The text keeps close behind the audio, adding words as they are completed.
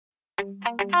Hey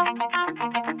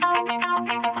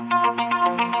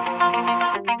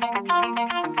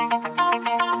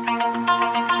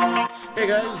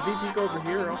guys, Bpcobra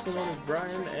here, also known as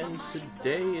Brian, and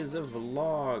today is a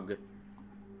vlog.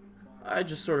 I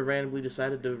just sort of randomly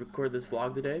decided to record this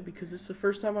vlog today because it's the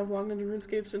first time I've logged into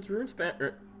RuneScape since since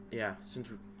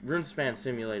RuneSpan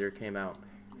Simulator came out.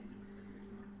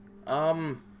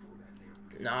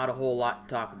 Not a whole lot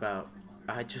to talk about.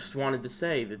 I just wanted to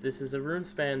say that this is a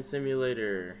RuneSpan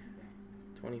Simulator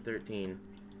 2013.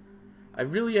 I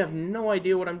really have no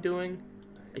idea what I'm doing.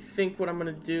 I think what I'm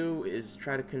going to do is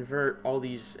try to convert all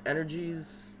these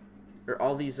energies, or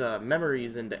all these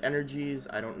memories into energies.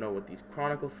 I don't know what these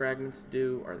chronicle fragments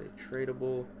do. Are they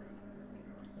tradable?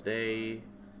 They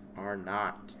are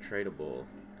not tradable.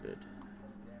 Good.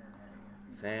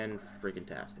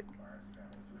 Fan-friggin-tastic.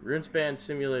 RuneSpan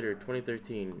Simulator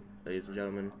 2013, ladies and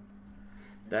gentlemen.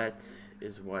 That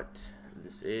is what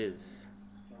this is.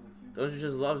 Don't you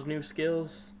just love new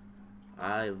skills?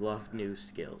 I love new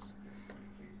skills.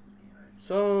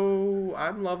 So,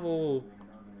 I'm level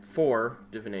 4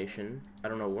 divination. I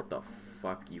don't know what the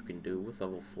fuck you can do with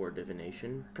level 4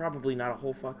 divination. Probably not a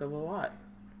whole fuck of a lot.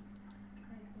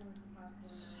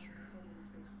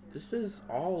 This is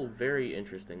all very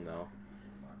interesting though.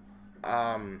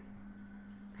 That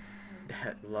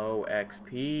low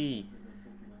XP.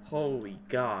 Holy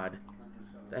God.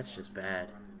 That's just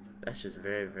bad. That's just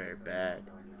very, very bad.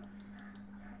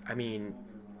 I mean,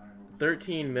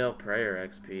 13 mil prayer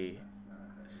XP.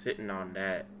 Sitting on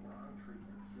that,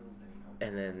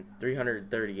 and then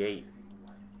 338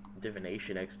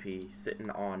 divination XP sitting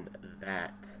on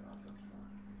that.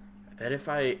 I bet if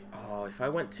I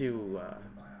went to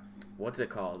what's it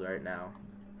called right now?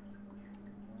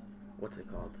 What's it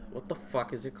called? What the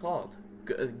fuck is it called?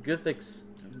 Guthix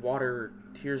Water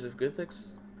Tears of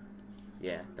Guthix?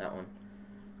 Yeah, that one.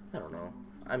 I don't know.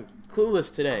 I'm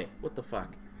clueless today. What the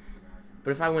fuck?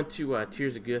 But if I went to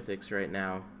Tears of Guthix right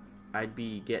now, I'd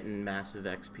be getting massive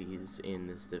XPs in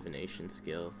this divination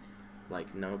skill,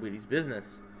 like nobody's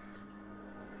business.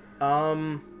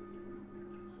 Not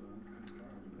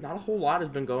a whole lot has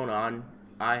been going on.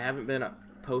 I haven't been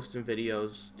posting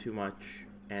videos too much,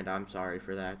 and I'm sorry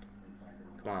for that.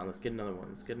 Come on, let's get another one.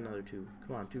 Let's get another two.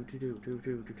 Come on, two.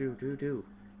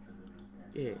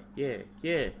 Yeah.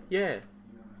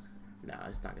 Nah,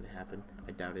 it's not gonna happen.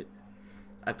 I doubt it.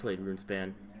 I played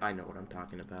RuneSpan. I know what I'm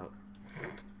talking about.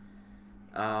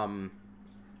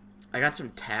 I got some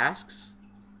tasks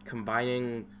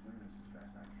combining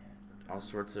all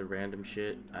sorts of random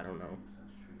shit. I don't know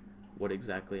what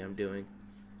exactly I'm doing.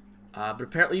 But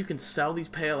apparently you can sell these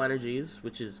pale energies,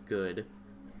 which is good,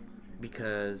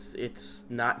 because it's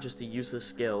not just a useless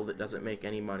skill that doesn't make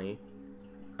any money.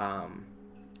 And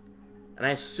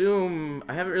I assume,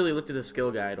 I haven't really looked at the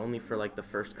skill guide, only for like the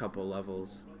first couple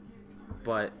levels,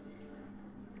 but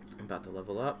I'm about to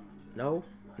level up. No?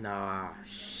 Nah,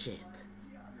 shit.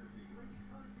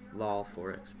 Lol,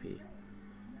 4 XP.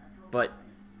 But,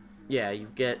 yeah, you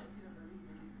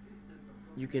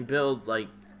can build, like,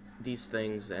 these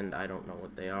things, and I don't know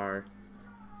what they are.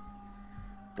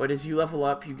 But as you level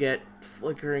up, you get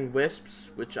flickering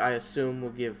wisps, which I assume will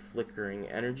give flickering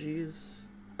energies.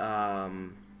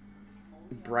 Bright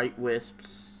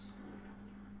wisps.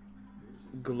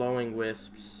 Glowing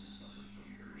wisps.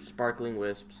 Sparkling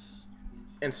wisps.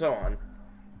 And so on.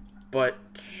 But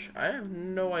I have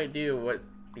no idea what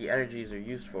the energies are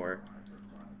used for,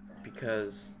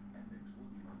 because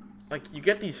like you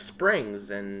get these springs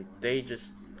and they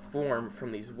just form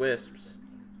from these wisps.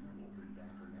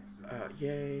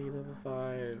 Yay, level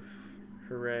 5.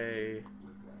 Hooray.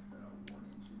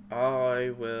 I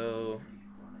will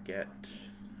get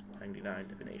 99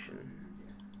 divination.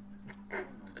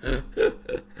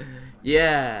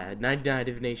 Yeah, 99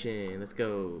 divination. Let's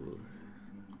go.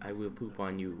 I will poop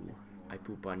on you. I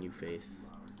poop on you,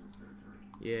 face.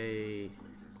 Yay.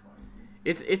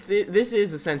 This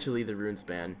is essentially the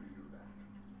RuneSpan.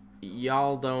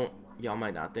 Y'all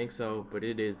might not think so, but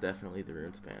it is definitely the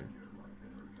RuneSpan.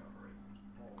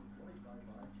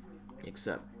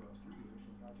 Except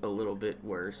a little bit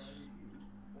worse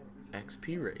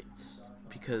XP rates.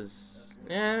 Because,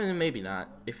 maybe not.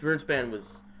 If RuneSpan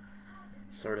was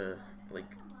sort of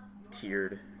like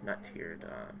not tiered,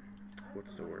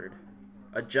 what's the word?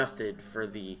 Adjusted for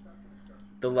the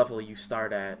level you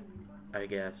start at, I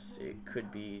guess it could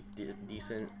be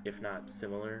decent, if not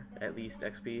similar, at least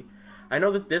XP. I know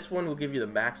that this one will give you the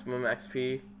maximum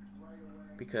XP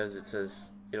because it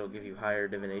says it'll give you higher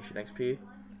divination XP.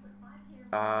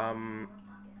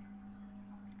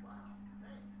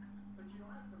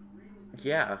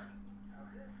 Yeah.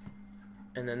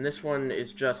 And then this one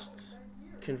is just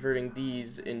converting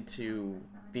these into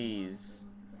these.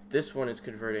 This one is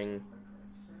converting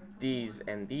these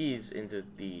and these into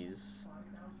these.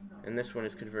 And this one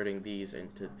is converting these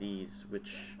into these,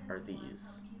 which are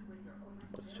these.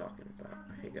 What's talking about?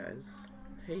 Hey guys.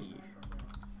 Hey.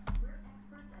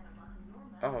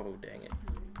 Oh, dang it.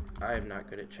 I am not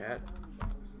good at chat.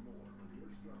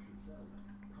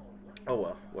 Oh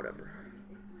well, whatever.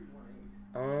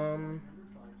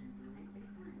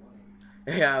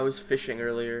 Yeah, I was fishing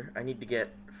earlier. I need to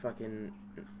get fucking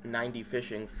 90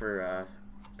 fishing for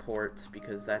ports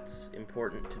because that's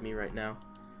important to me right now.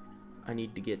 I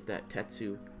need to get that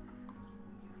Tetsu.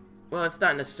 Well, it's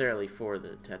not necessarily for the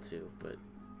Tetsu, but...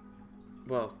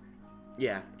 Well,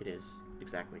 yeah, it is.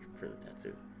 Exactly for the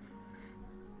Tetsu.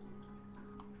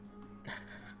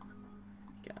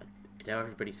 God, now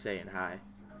everybody's saying hi.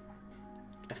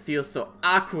 I feel so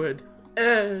awkward.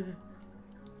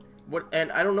 What?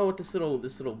 And I don't know what this little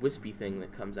wispy thing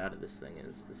that comes out of this thing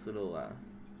is. This little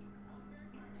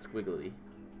squiggly.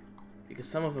 Because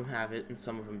some of them have it and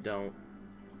some of them don't.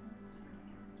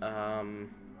 I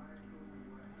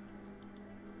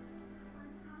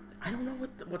don't know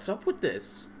what's up with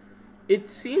this. It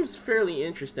seems fairly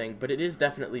interesting, but it is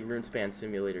definitely RuneSpan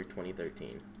Simulator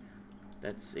 2013.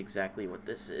 That's exactly what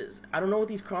this is. I don't know what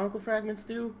these chronicle fragments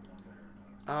do.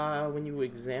 When you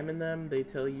examine them, they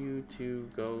tell you to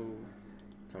go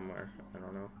somewhere. I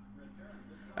don't know.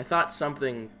 I thought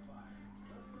something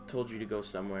told you to go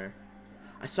somewhere.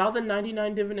 I saw the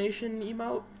 99 divination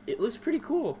emote. It looks pretty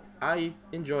cool. I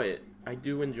enjoy it. I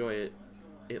do enjoy it.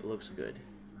 It looks good.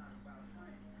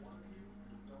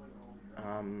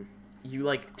 You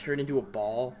like turn into a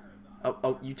ball.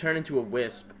 Oh, you turn into a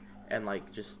wisp and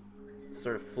like just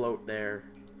sort of float there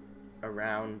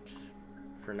around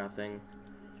for nothing.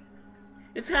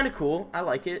 It's kind of cool. I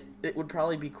like it. It would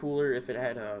probably be cooler if it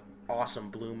had a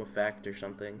awesome bloom effect or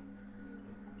something.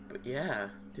 But yeah,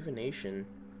 divination.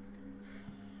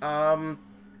 I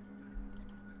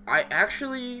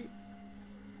actually,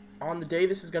 on the day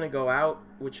this is gonna go out,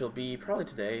 which will be probably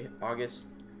today, August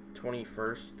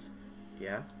 21st.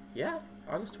 Yeah,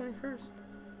 August 21st.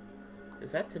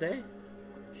 Is that today?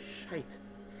 Shite.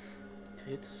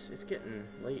 It's getting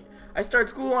late. I start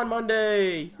school on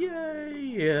Monday!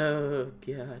 Yay! Oh,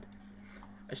 God.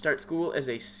 I start school as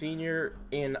a senior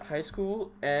in high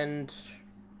school, and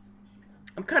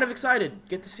I'm kind of excited.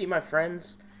 Get to see my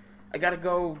friends. I gotta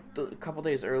go a couple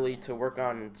days early to work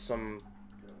on some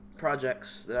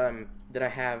projects that I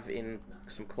have in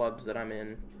some clubs that I'm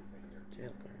in. Jail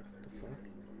guard, what the fuck?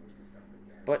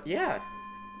 But yeah,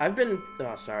 I've been...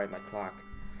 Oh, sorry, my clock.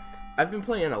 I've been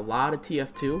playing a lot of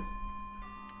TF2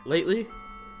 lately,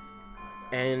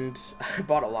 and I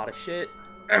bought a lot of shit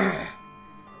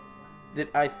that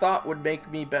I thought would make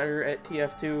me better at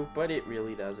TF2, but it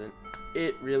really doesn't.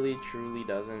 It really, truly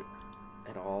doesn't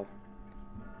at all.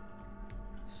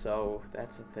 So,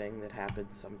 that's a thing that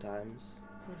happens sometimes.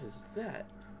 What is that?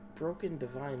 Broken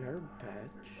Divine Herb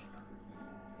Patch?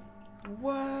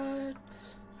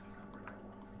 What?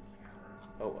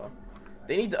 Oh well.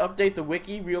 They need to update the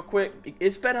wiki real quick.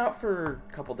 It's been out for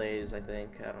a couple days, I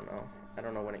think. I don't know. I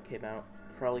don't know when it came out.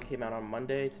 Probably came out on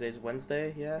Monday. Today's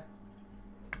Wednesday, yeah?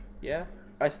 Yeah?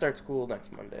 I start school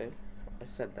next Monday. I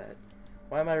said that.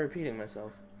 Why am I repeating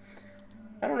myself?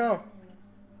 I don't know.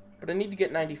 But I need to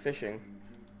get 90 fishing.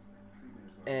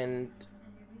 And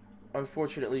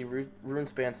unfortunately,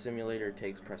 RuneSpan Simulator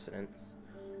takes precedence.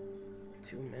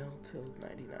 2 mil till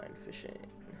 99 fishing.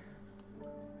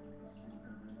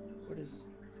 What is...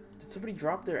 Did somebody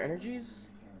drop their energies?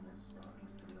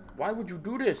 Why would you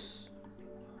do this?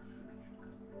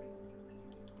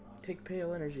 Take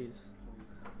pale energies.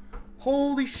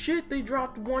 Holy shit, they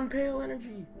dropped 1 pale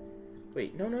energy.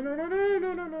 Wait, no.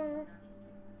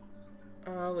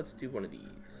 Let's do one of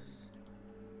these.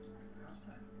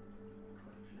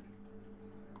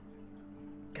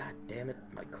 God damn it,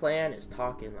 my clan is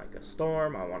talking like a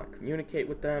storm. I want to communicate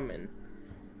with them, and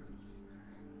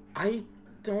I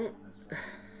don't...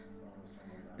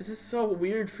 This is so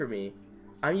weird for me.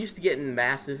 I'm used to getting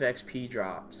massive XP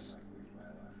drops.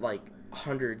 Like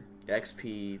 100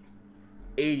 XP,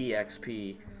 80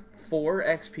 XP, 4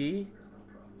 XP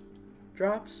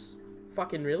drops?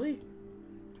 Fucking really?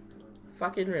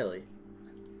 Fucking really?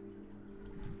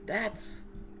 That's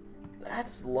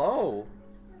low.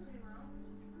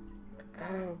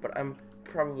 Oh, but I'm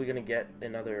probably gonna get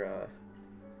another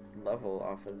level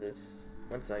off of this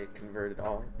once I convert it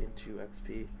all into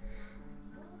XP.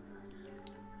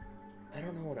 I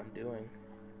don't know what I'm doing.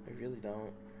 I really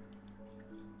don't.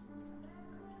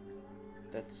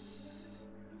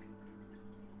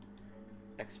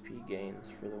 XP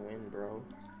gains for the win, bro.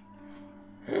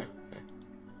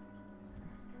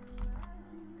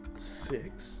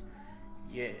 6.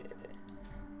 Yeah.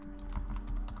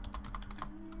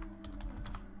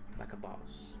 Like a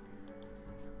boss.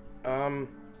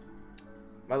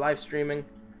 My live streaming,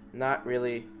 not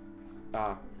really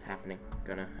happening.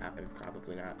 Gonna happen,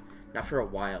 probably not. Not for a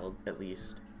while, at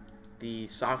least. The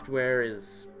software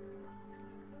is,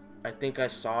 I think I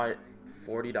saw it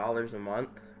 $40 a month.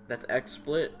 That's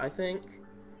XSplit, I think.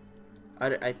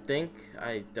 I think,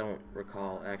 I don't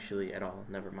recall actually at all.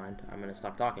 Never mind, I'm gonna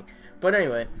stop talking. But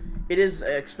anyway, it is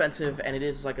expensive and it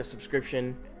is like a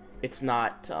subscription. It's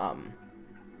not,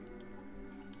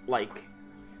 like,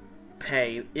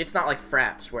 pay. It's not like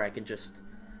Fraps where I can just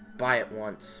buy it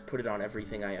once, put it on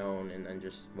everything I own, and then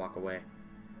just walk away.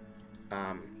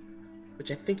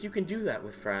 Which I think you can do that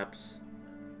with Fraps.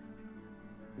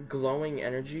 Glowing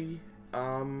energy,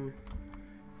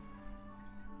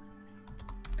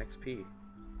 XP.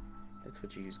 That's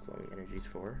what you use glowing energies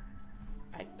for.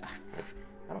 I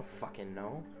don't fucking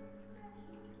know.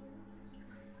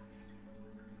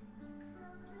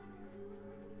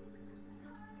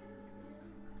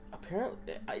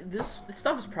 Apparently, this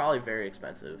stuff is probably very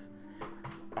expensive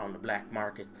on the black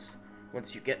markets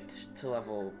once you get to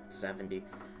level 70.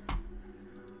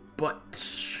 But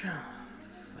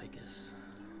I guess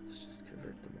let's just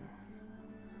convert them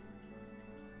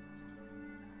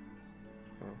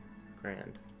all. Oh,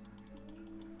 grand.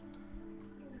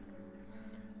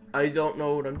 I don't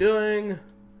know what I'm doing.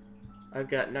 I've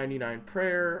got 99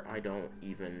 prayer. I don't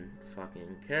even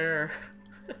fucking care.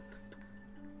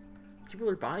 People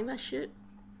are buying that shit?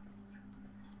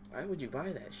 Why would you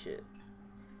buy that shit?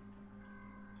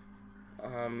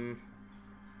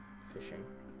 Fishing.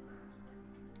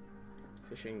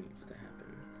 Fishing needs to happen.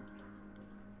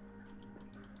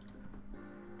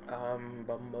 Bum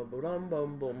bum bum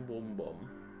bum bum bum bum.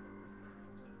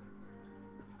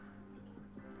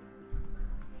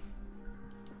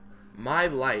 My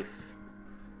life.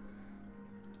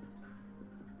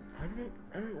 I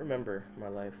don't remember my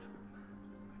life.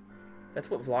 That's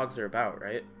what vlogs are about,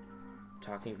 right?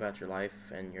 Talking about your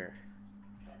life and your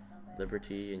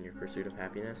liberty and your pursuit of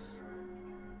happiness.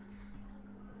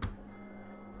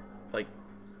 Like,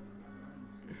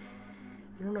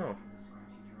 I don't know.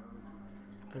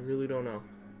 I really don't know.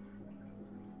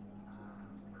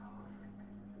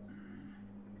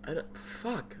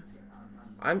 Fuck.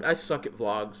 I suck at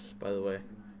vlogs, by the way.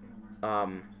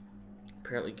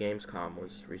 Apparently Gamescom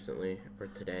was recently, or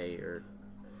today, or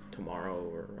tomorrow,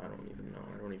 or I don't even know.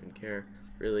 I don't even care,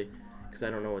 really, because I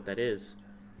don't know what that is.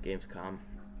 Gamescom.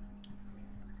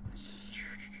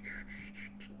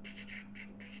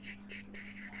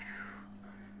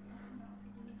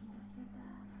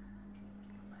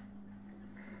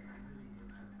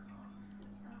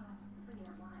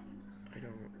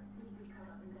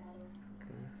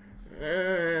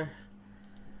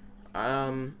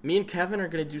 Me and Kevin are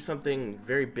gonna do something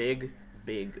very big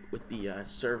with the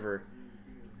server.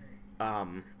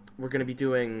 We're gonna be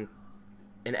doing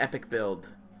an epic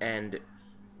build, and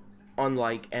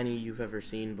unlike any you've ever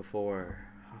seen before.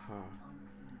 Haha.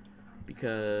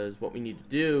 Because what we need to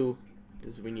do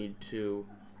is we need to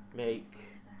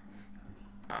make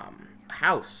a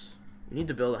house. We need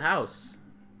to build a house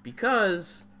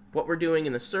because what we're doing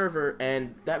in the server,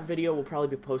 and that video will probably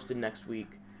be posted next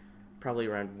week, probably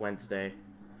around Wednesday,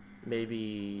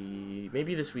 maybe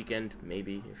this weekend,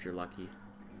 maybe if you're lucky,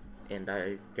 and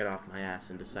I get off my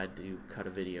ass and decide to cut a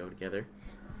video together.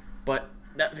 But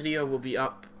that video will be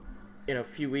up in a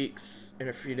few weeks, in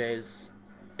a few days.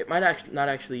 It might not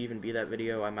actually even be that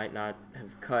video. I might not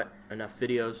have cut enough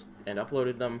videos and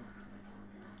uploaded them,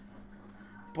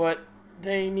 but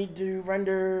they need to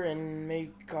render and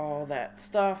make all that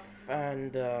stuff,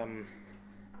 and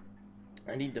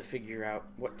I need to figure out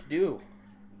what to do.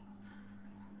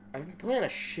 I've been playing a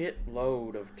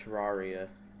shitload of Terraria.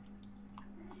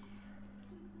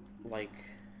 Like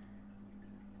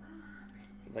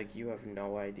you have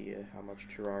no idea how much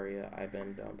Terraria I've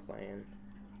been done playing.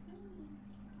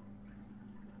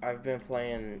 I've been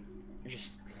playing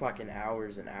just fucking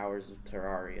hours and hours of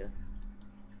Terraria.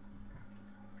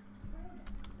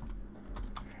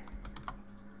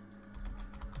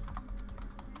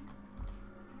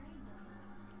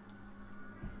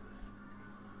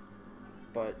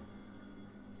 But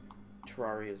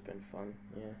Terraria's been fun,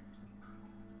 yeah.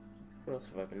 What else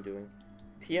have I been doing?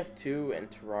 TF2 and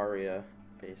Terraria,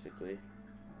 basically.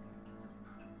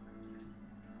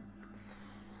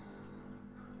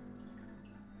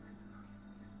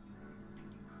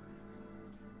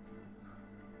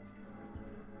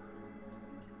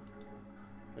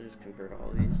 just convert all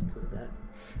these to that.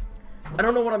 I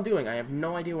don't know what I'm doing. I have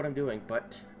no idea what I'm doing,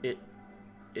 but it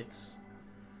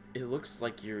looks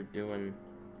like you're doing...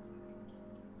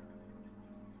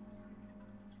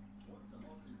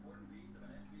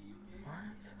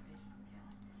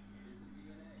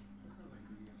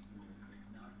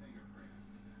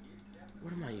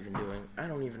 What am I even doing? I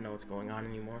don't even know what's going on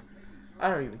anymore. I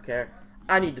don't even care.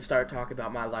 I need to start talking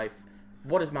about my life.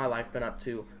 What has my life been up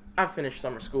to? I finished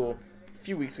summer school a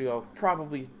few weeks ago.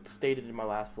 Probably stated in my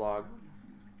last vlog.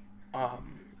 I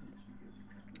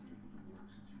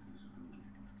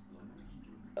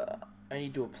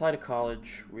need to apply to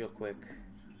college real quick.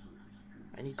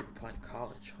 I need to apply to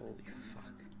college. Holy fuck.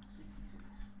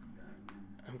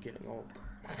 I'm getting old.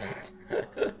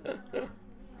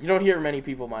 You don't hear many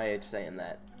people my age saying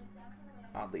that,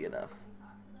 oddly enough.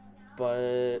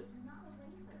 But,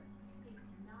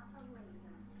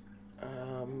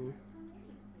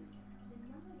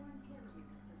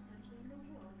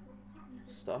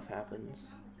 stuff happens.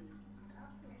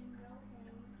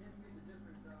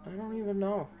 I don't even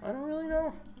know. I don't really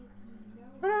know.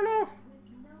 I don't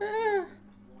know.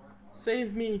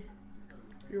 Save me.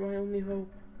 You're my only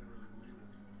hope.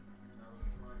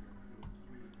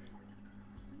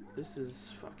 This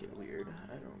is fucking weird.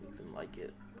 I don't even like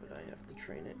it, but I have to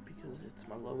train it because it's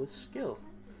my lowest skill.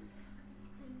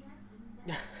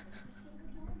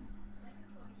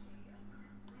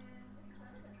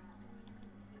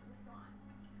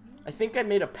 I think I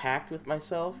made a pact with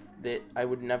myself that I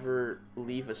would never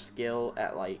leave a skill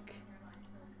at like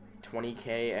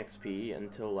 20k XP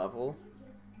until level,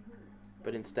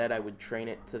 but instead I would train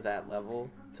it to that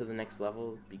level, to the next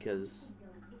level, because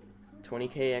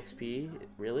 20k XP,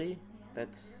 really?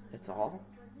 That's all?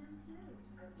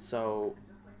 So,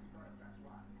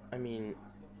 I mean,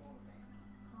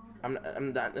 I'm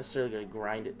not necessarily going to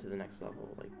grind it to the next level.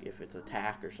 Like, if it's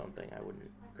attack or something, I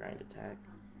wouldn't grind attack.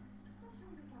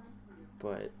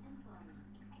 But,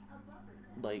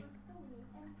 like,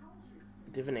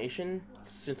 divination,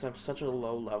 since I'm such a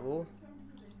low level,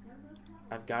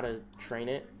 I've got to train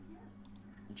it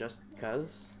just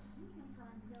because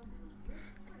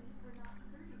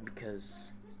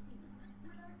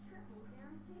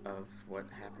of what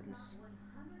happens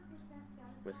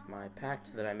with my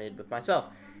pact that I made with myself.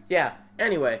 Yeah,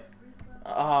 anyway,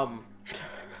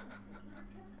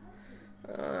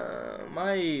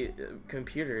 my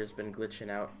computer has been glitching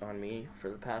out on me for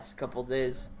the past couple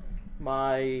days.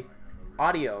 My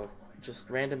audio just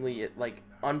randomly, it like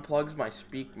unplugs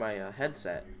my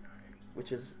headset,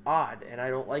 which is odd, and I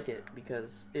don't like it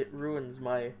because it ruins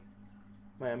my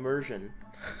immersion.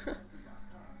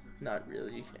 Not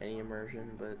really any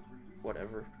immersion, but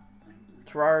whatever.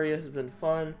 Terraria has been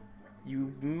fun.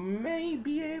 You may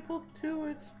be able to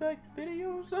expect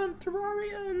videos on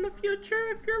Terraria in the future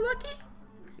if you're lucky.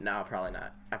 No, probably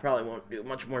not. I probably won't do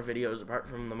much more videos apart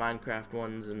from the Minecraft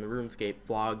ones and the RuneScape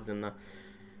vlogs and the...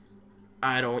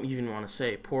 I don't even want to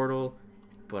say Portal,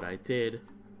 but I did.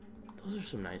 Those are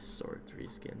some nice Sword 3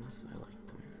 skins. I like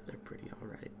them. They're pretty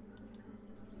alright.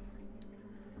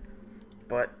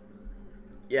 But,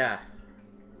 yeah.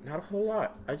 Not a whole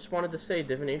lot. I just wanted to say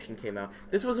Divination came out.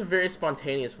 This was a very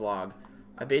spontaneous vlog.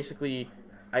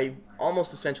 I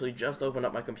almost essentially just opened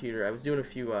up my computer. I was doing a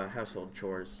few household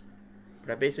chores.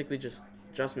 But I basically just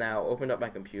now opened up my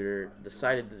computer,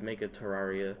 decided to make a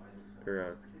Terraria,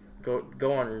 or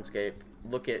go on RuneScape,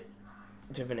 look at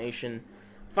Divination,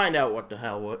 find out what the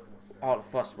hell all the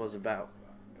fuss was about,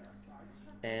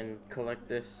 and collect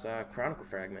this Chronicle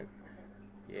Fragment.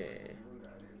 Yeah.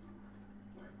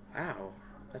 Wow.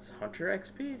 That's Hunter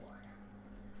XP?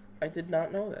 I did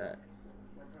not know that.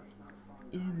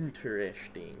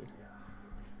 Interesting.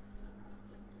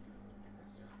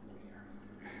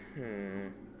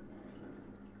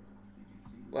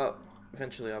 Well,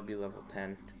 eventually I'll be level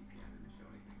 10.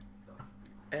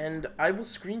 And I will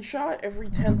screenshot every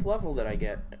 10th level that I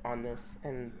get on this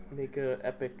and make a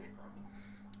epic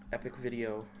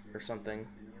video or something. It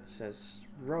says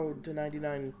Road to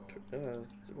 99,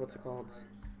 what's it called?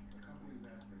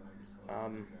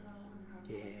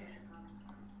 Yeah.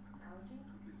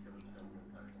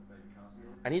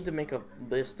 I need to make a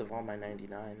list of all my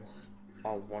 99s.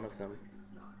 All one of them.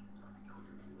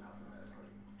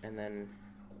 And then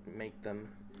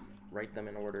write them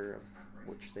in order of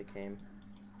which they came.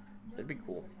 That'd be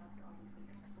cool.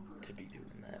 To be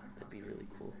doing that. That'd be really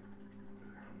cool.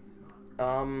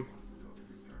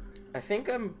 I think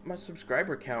my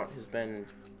subscriber count has been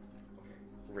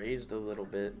raised a little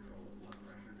bit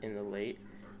in the late,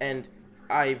 and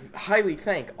I highly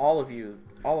thank all of you,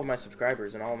 all of my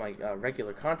subscribers and all my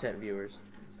regular content viewers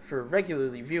for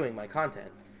regularly viewing my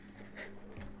content.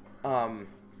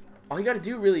 all you gotta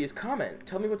do really is comment.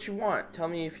 Tell me what you want. Tell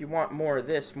me if you want more of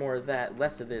this, more of that,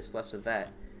 less of this, less of that.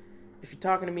 If you're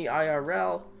talking to me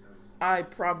IRL, I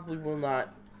probably will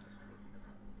not.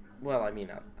 Well, I mean,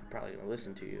 I'm probably gonna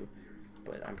listen to you,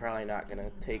 but I'm probably not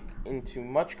gonna take into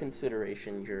much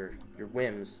consideration your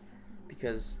whims,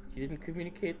 because you didn't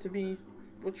communicate to me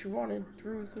what you wanted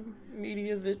through the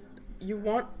media that you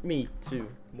want me to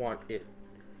want it,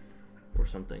 or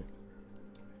something.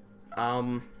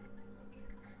 I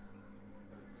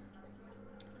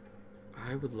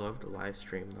would love to live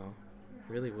stream though.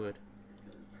 I really would.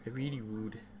 I really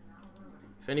would.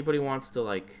 If anybody wants to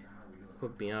like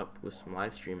hook me up with some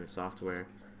live streaming software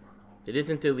that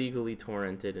isn't illegally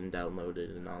torrented and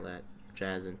downloaded and all that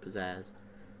jazz and pizzazz,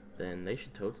 then they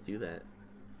should totes do that.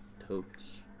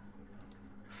 Totes.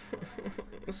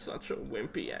 Such a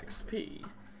wimpy XP.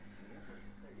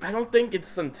 I don't think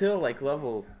it's until like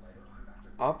level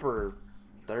upper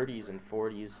 30s and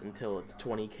 40s until it's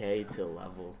 20k till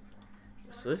level.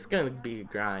 So this is gonna be a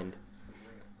grind.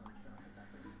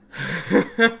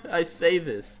 I say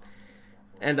this,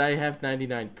 and I have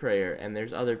 99 prayer, and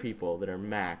there's other people that are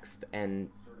maxed, and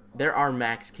there are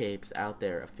max capes out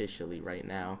there officially right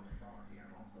now.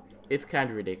 It's kind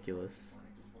of ridiculous.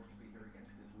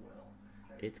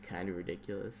 It's kind of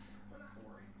ridiculous.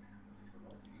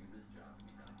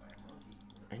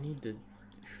 I need to...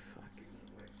 Fuck.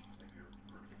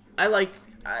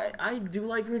 I do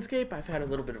like RuneScape. I've had a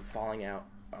little bit of falling out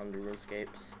on the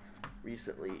RuneScapes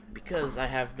recently because I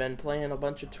have been playing a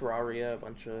bunch of Terraria, a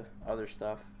bunch of other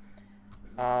stuff.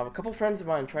 A couple friends of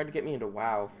mine tried to get me into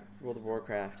WoW, World of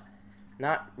Warcraft.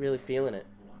 Not really feeling it.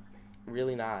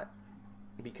 Really not.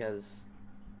 Because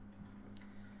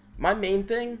my main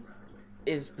thing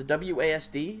is the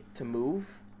WASD to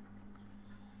move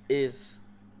is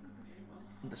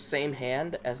the same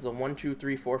hand as the 1, 2,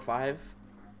 3, 4, 5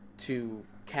 to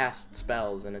cast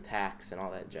spells and attacks and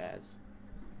all that jazz.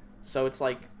 So it's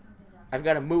like I've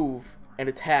got to move and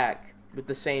attack with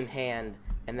the same hand,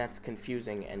 and that's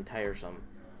confusing and tiresome.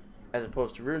 As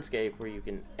opposed to RuneScape, where you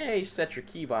can set your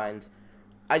keybinds.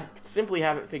 I simply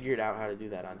haven't figured out how to do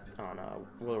that on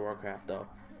World of Warcraft though,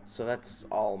 so that's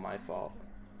all my fault.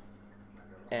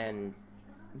 And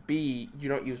B, you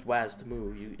don't use WAS to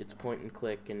move. It's point and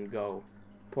click and go.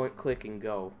 Point, click, and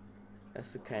go.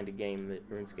 That's the kind of game that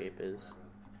RuneScape is.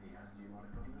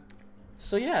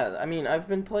 So yeah, I mean, I've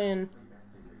been playing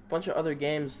a bunch of other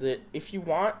games that, if you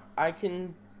want, I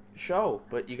can show,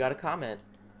 but you gotta comment.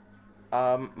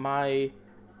 A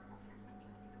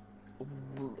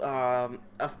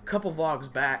couple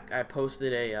vlogs back, I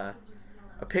posted a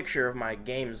picture of my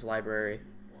games library,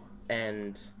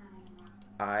 and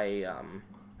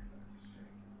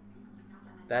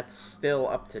that's still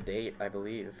up to date, I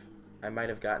believe. I might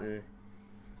have gotten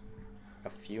a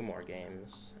few more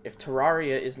games. If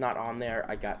Terraria is not on there,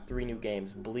 I got 3 new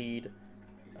games: Bleed,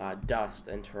 Dust,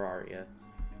 and Terraria.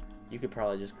 You could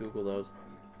probably just Google those.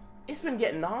 It's been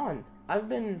getting on. I've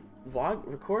been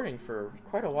recording for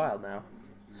quite a while now.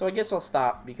 So I guess I'll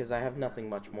stop because I have nothing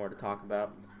much more to talk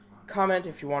about. Comment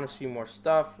if you want to see more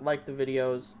stuff. Like the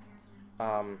videos.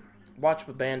 Watch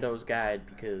the Bando's guide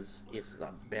because it's the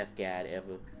best guide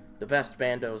ever. The best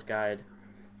Bando's guide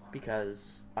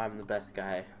because I'm the best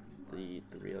guy. The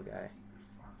real guy.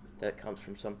 That comes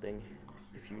from something.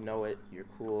 If you know it, you're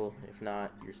cool. If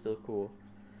not, you're still cool.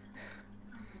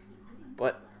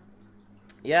 But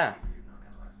yeah,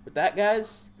 with that,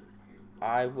 guys,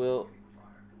 I'm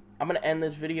gonna end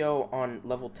this video on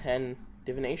level 10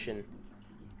 divination.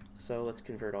 So let's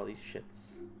convert all these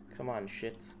shits. Come on,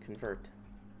 shits, convert.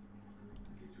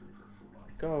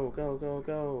 Go, go, go,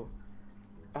 go.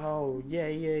 Oh,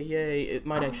 yay, yay, yay. It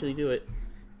might actually do it.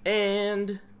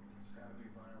 And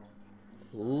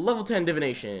level 10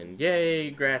 divination.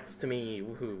 Yay, grats to me.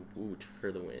 Woohoo, woot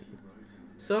for the win.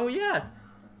 So yeah,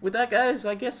 with that, guys,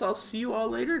 I guess I'll see you all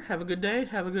later. Have a good day.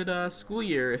 Have a good school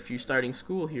year if you're starting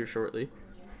school here shortly.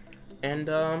 And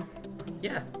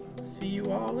yeah, see you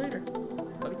all later.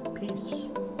 Peace.